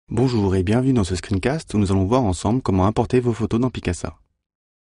Bonjour et bienvenue dans ce screencast où nous allons voir ensemble comment importer vos photos dans Picasa.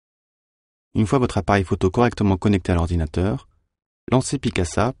 Une fois votre appareil photo correctement connecté à l'ordinateur, lancez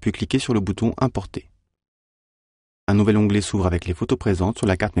Picasa puis cliquez sur le bouton Importer. Un nouvel onglet s'ouvre avec les photos présentes sur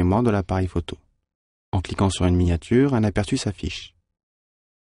la carte mémoire de l'appareil photo. En cliquant sur une miniature, un aperçu s'affiche.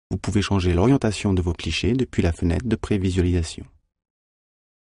 Vous pouvez changer l'orientation de vos clichés depuis la fenêtre de prévisualisation.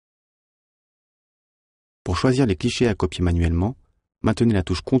 Pour choisir les clichés à copier manuellement, maintenez la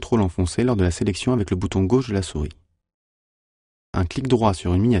touche CTRL enfoncée lors de la sélection avec le bouton gauche de la souris. Un clic droit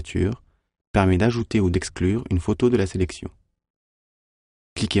sur une miniature permet d'ajouter ou d'exclure une photo de la sélection.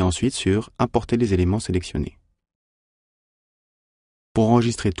 Cliquez ensuite sur « Importer les éléments sélectionnés ». Pour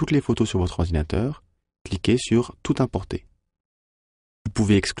enregistrer toutes les photos sur votre ordinateur, cliquez sur « Tout importer ». Vous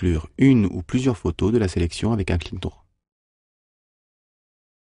pouvez exclure une ou plusieurs photos de la sélection avec un clic droit.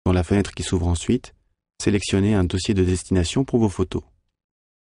 Dans la fenêtre qui s'ouvre ensuite, sélectionnez un dossier de destination pour vos photos.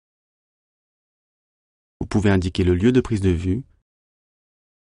 Vous pouvez indiquer le lieu de prise de vue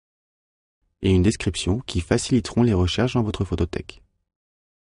et une description qui faciliteront les recherches dans votre photothèque.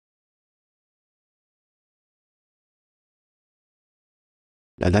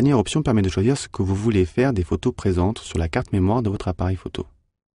 La dernière option permet de choisir ce que vous voulez faire des photos présentes sur la carte mémoire de votre appareil photo.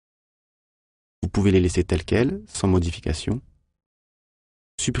 Vous pouvez les laisser telles quelles, sans modification,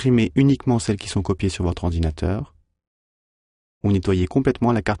 supprimer uniquement celles qui sont copiées sur votre ordinateur, ou nettoyer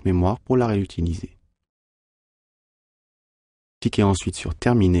complètement la carte mémoire pour la réutiliser. Cliquez ensuite sur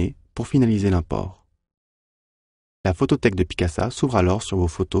Terminer pour finaliser l'import. La photothèque de Picasa s'ouvre alors sur vos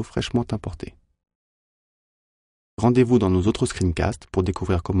photos fraîchement importées. Rendez-vous dans nos autres screencasts pour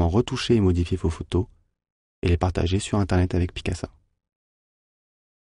découvrir comment retoucher et modifier vos photos et les partager sur Internet avec Picasa.